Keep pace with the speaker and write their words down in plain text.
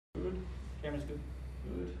camera's good.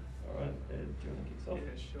 Good. All right. Do you want to kick us off?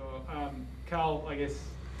 Yeah, sure. Carl, I guess,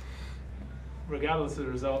 regardless of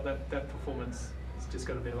the result, that performance is just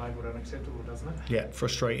got to be labelled unacceptable, doesn't it? Yeah,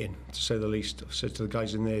 frustrating to say the least. I've said to the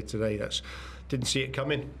guys in there today didn't see it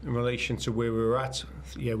coming in relation to where we were at.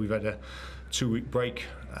 Yeah, we've had a 2-week break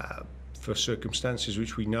for circumstances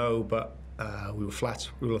which we know, but we were flat,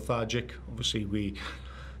 we were lethargic. Obviously, we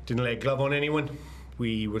didn't lay a glove on anyone.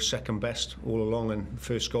 We were second best all along, and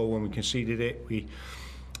first goal when we conceded it, we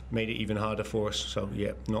made it even harder for us. So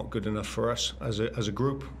yeah, not good enough for us as a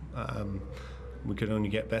group. We could only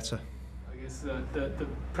get better. I guess the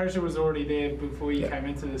pressure was already there before you came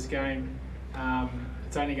into this game.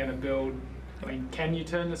 It's only going to build. I mean, can you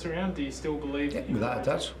turn this around? Do you still believe that you without a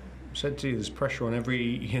doubt? I said to you, there's pressure on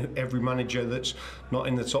every manager that's not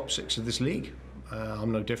in the top 6 of this league.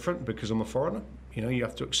 I'm no different because I'm a foreigner. You know, you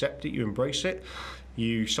have to accept it, you embrace it.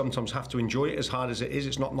 You sometimes have to enjoy it as hard as it is.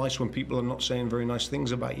 It's not nice when people are not saying very nice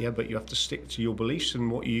things about you, but you have to stick to your beliefs and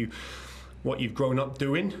what you've grown up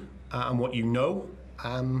doing and what you know,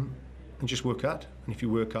 and just work hard. And if you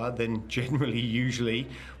work hard, then generally, usually,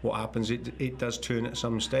 what happens, it does turn at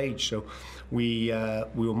some stage. So we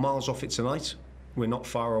were miles off it tonight. We're not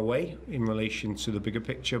far away in relation to the bigger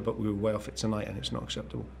picture, but we were way off it tonight, and it's not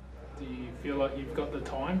acceptable. Do you feel like you've got the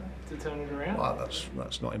time to turn it around? Well,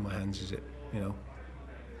 that's not in my hands, is it? You know.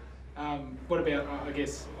 What about, I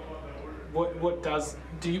guess, what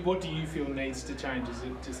do you feel needs to change? Is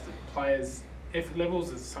it just the players' effort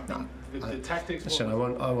levels? Is something the tactics? Listen, I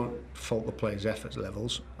won't fault the players' effort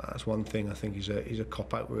levels. That's one thing I think is a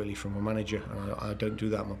cop out really from a manager. And I don't do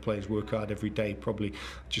that. My players work hard every day. Probably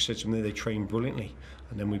just said to me they train brilliantly,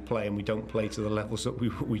 and then we play and we don't play to the levels that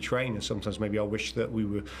we train. And sometimes maybe I wish that we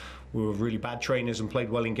were really bad trainers and played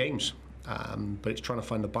well in games. But it's trying to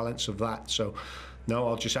find the balance of that. So no,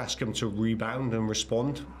 I'll just ask them to rebound and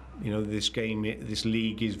respond. You know, this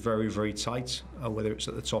league is very, very tight, whether it's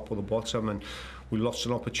at the top or the bottom, and we lost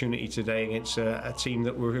an opportunity today against a team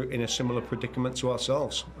that were in a similar predicament to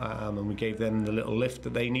ourselves, and we gave them the little lift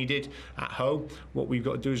that they needed at home. What we've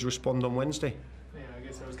got to do is respond on Wednesday. Yeah, I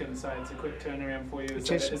guess I was going to say it's a quick turnaround for you. Is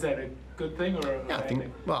that a good thing or a bad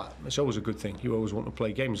thing? Well, it's always a good thing. You always want to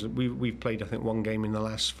play games. We've played, I think, one game in the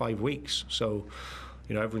last 5 weeks, so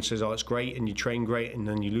you know, everyone says, oh, it's great and you train great, and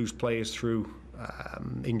then you lose players through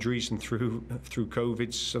injuries and through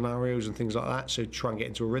COVID scenarios and things like that. So try and get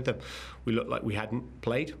into a rhythm. We looked like we hadn't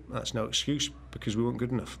played. That's no excuse because we weren't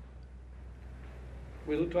good enough.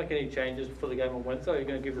 We look to make any changes for the game on Wednesday? Are you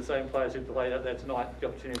going to give the same players who played out there tonight the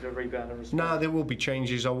opportunity to rebound and respond? No, there will be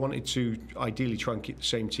changes. I wanted to ideally try and keep the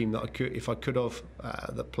same team that I could, if I could have,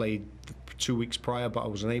 that played 2 weeks prior, but I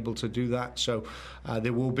wasn't able to do that. So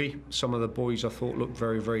there will be. Some of the boys I thought looked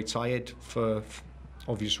very, very tired for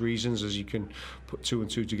obvious reasons, as you can put 2 and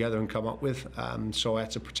 2 together and come up with. So I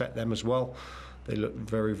had to protect them as well. They look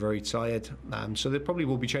very, very tired. So there probably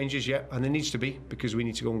will be changes, yeah, and there needs to be, because we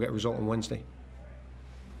need to go and get a result on Wednesday.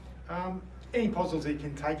 Any positives that you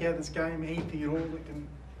can take out of this game? Anything at all that can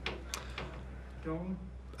go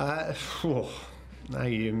on? Now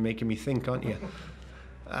you're making me think, aren't you?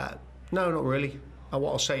 No, not really.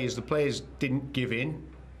 What I'll say is the players didn't give in.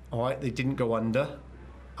 All right, they didn't go under.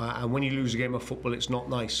 And when you lose a game of football, it's not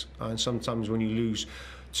nice. And sometimes when you lose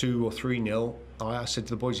 2 or 3-0, I said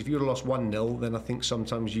to the boys, if you'd have lost 1-0, then I think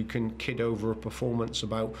sometimes you can kid over a performance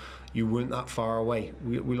about you weren't that far away.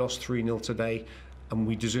 We lost 3-0 today, and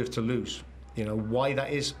we deserve to lose. You know, why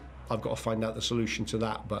that is, I've got to find out the solution to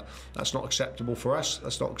that, but that's not acceptable for us,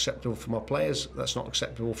 that's not acceptable for my players, that's not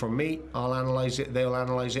acceptable from me. I'll analyse it, they'll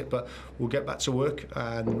analyse it, but we'll get back to work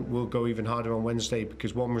and we'll go even harder on Wednesday,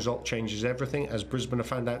 because one result changes everything, as Brisbane have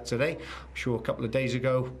found out today. I'm sure a couple of days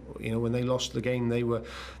ago, you know, when they lost the game, they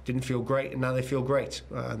didn't feel great, and now they feel great,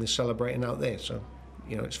 and they're celebrating out there. So,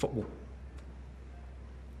 you know, it's football.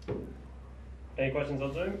 Any questions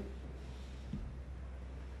on Zoom?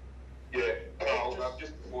 Yeah, Carl,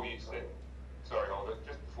 just before you said, sorry, Olga,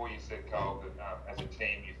 just before you said, Carl, that as a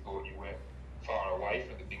team you thought you weren't far away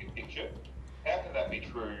from the bigger picture, how can that be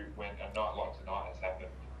true when a night like tonight has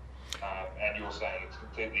happened? And you're saying it's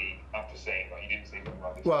completely unforeseen, like you didn't see something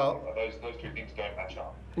like this? Well, those two things don't match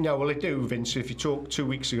up. No, well, they do, Vince. If you talk 2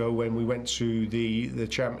 weeks ago when we went to the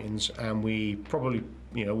Champions, and we probably,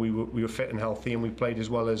 you know, we were fit and healthy, and we played as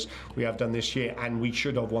well as we have done this year, and we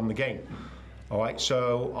should have won the game. All right,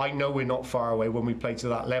 so I know we're not far away when we play to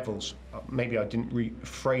that levels. Maybe I didn't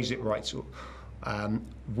rephrase it right. So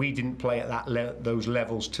we didn't play at those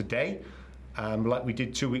levels today, like we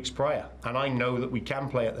did 2 weeks prior. And I know that we can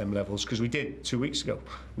play at them levels because we did 2 weeks ago.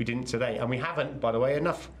 We didn't today, and we haven't, by the way,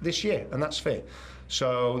 enough this year, and that's fair.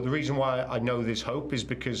 So the reason why I know there's hope is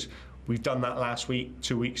because we've done that last week,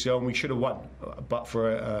 2 weeks ago, and we should have won, but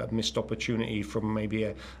for a missed opportunity from maybe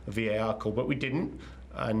a VAR call, but we didn't,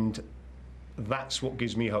 and that's what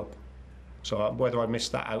gives me hope. So whether I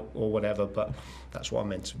missed that out or whatever, but that's what I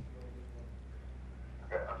meant.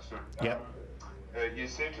 Okay, understood. Yeah. You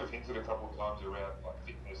seem to have hinted a couple of times around like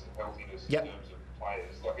fitness and healthiness Yep. in terms of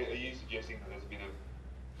players. Like, are you suggesting that there's a bit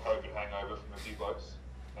of COVID hangover from a few blokes,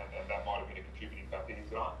 and that might have been a contributing factor here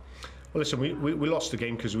tonight? Well, listen, we lost the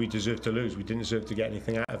game because we deserved to lose. We didn't deserve to get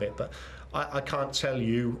anything out of it. But I can't tell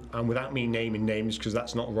you, and without me naming names, because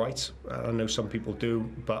that's not right. I know some people do,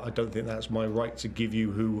 but I don't think that's my right to give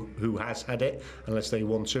you who has had it, unless they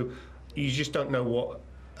want to. You just don't know what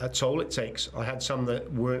a toll it takes. I had some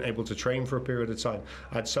that weren't able to train for a period of time.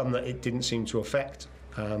 I had some that it didn't seem to affect,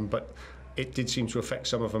 but it did seem to affect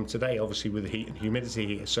some of them today, obviously with the heat and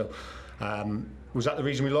humidity here. So was that the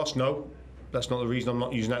reason we lost? No. That's not the reason. I'm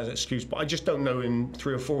not using that as an excuse, but I just don't know in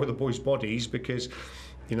 3 or 4 of the boys' bodies because,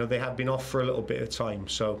 you know, they have been off for a little bit of time.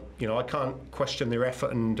 So, you know, I can't question their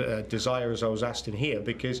effort and desire as I was asked in here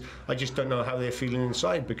because I just don't know how they're feeling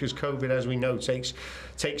inside because COVID, as we know, takes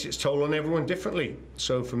its toll on everyone differently.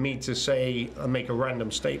 So for me to say and make a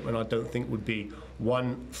random statement, I don't think would be,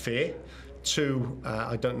 1, fair. 2,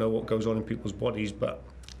 I don't know what goes on in people's bodies, but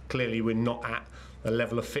clearly we're not at a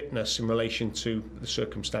level of fitness in relation to the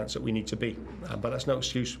circumstance that we need to be. But that's no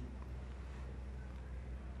excuse.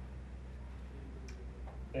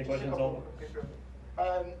 Any questions, Oliver?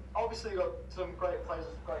 Obviously, you've got some great players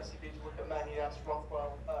with great CVs. Look at Manias,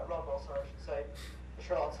 Rothwell, sorry, I should say,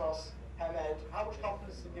 Shratos, Hamed. How much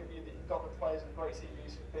confidence does it give you that you've got the players with great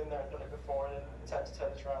CVs who've been there and done it before and intend to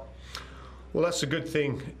turn this around? Well, that's a good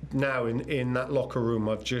thing now in that locker room.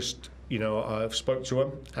 I've spoke to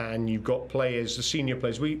them, and you've got players, the senior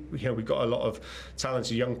players. We've got a lot of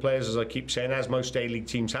talented young players, as I keep saying, as most A-League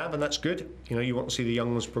teams have, and that's good. You know, you want to see the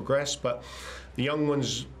young ones progress, but the young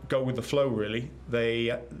ones go with the flow. Really,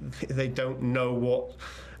 they don't know what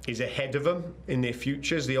is ahead of them in their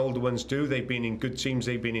futures. The older ones do. They've been in good teams,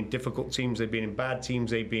 they've been in difficult teams, they've been in bad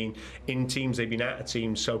teams, they've been in teams, they've been out of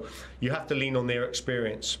teams. So you have to lean on their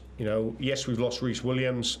experience. You know, yes, we've lost Rhys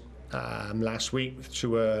Williams last week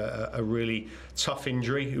to a really tough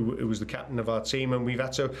injury, who was the captain of our team, and we've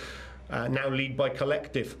had to now lead by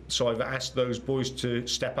collective. So I've asked those boys to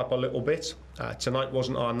step up a little bit. Tonight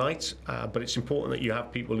wasn't our night, but it's important that you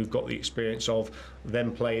have people who've got the experience of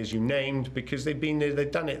them players you named, because they've been there,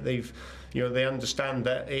 they've done it, they understand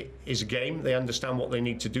that it is a game, they understand what they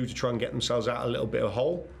need to do to try and get themselves out a little bit of a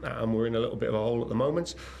hole, and we're in a little bit of a hole at the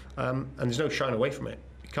moment, and there's no shying away from it.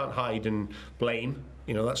 You can't hide and blame.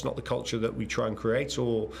 You know, that's not the culture that we try and create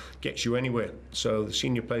or gets you anywhere. So the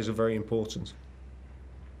senior players are very important.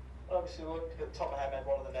 Obviously, look at Tom Hamed,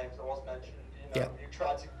 one of the names that was mentioned. You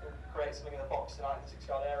tried to create something in the box tonight in the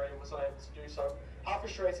 6-yard area and was unable to do so. How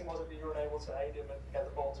frustrating was it that you were unable to aid him and get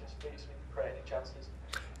the ball to his feet so he could create any chances?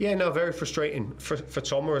 Yeah, no, very frustrating for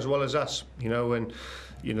Toma as well as us.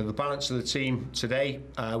 And the balance of the team today,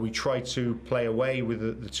 we tried to play away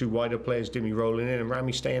with the 2 wider players, Dimmy rolling in and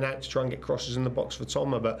Rami staying out to try and get crosses in the box for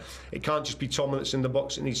Toma. But it can't just be Toma that's in the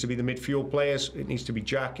box. It needs to be the midfield players. It needs to be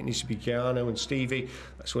Jack. It needs to be Keanu and Stevie.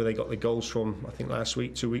 That's where they got the goals from, I think, last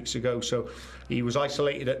week, 2 weeks ago. So he was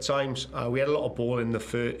isolated at times. We had a lot of ball in the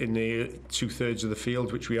 2/3 of the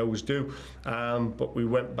field, which we always do. But we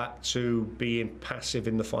went back to being passive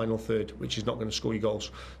in the final third, which is not going to score you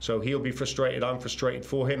goals. So he'll be frustrated. I'm frustrated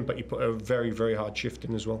for him, but he put a very, very hard shift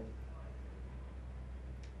in as well.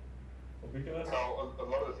 Carl, a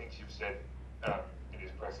lot of the things you've said in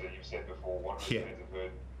this presser, you've said before. One of the fans have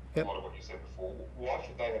heard a lot of what you said before. Why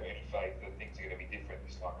should they have any faith that things are going to be different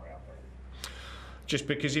this time around? Just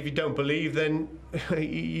because if you don't believe, then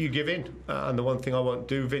you give in. And the one thing I won't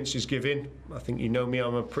do, Vince, is give in. I think you know me,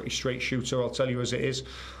 I'm a pretty straight shooter, I'll tell you as it is.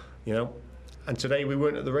 And today we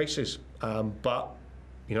weren't at the races. But,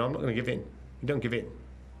 I'm not going to give in. You don't give in.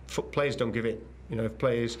 Players don't give in. If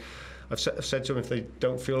players, I've said to them, if they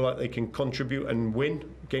don't feel like they can contribute and win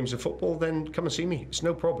games of football, then come and see me. It's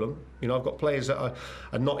no problem. I've got players that are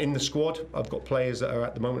not in the squad. I've got players that are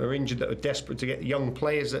at the moment are injured, that are desperate to get, young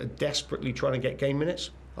players that are desperately trying to get game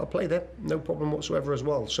minutes. I'll play them, no problem whatsoever as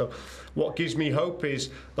well. So what gives me hope is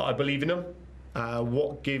that I believe in them.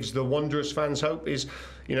 What gives the Wanderers fans hope is,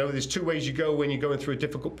 there's 2 ways you go when you're going through a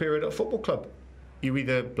difficult period at a football club. You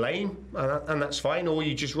either blame, and that's fine, or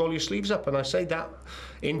you just roll your sleeves up. And I say that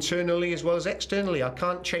internally as well as externally. I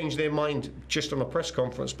can't change their mind just on a press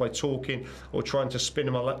conference by talking or trying to spin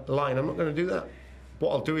them a line. I'm not going to do that.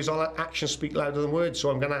 what I'll do is I'll let actions speak louder than words. So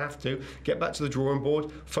I'm going to have to get back to the drawing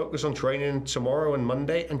board, focus on training tomorrow and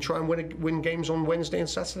Monday, and try and win games on Wednesday and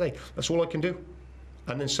Saturday. That's all I can do.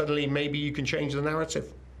 And then suddenly maybe you can change the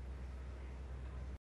narrative.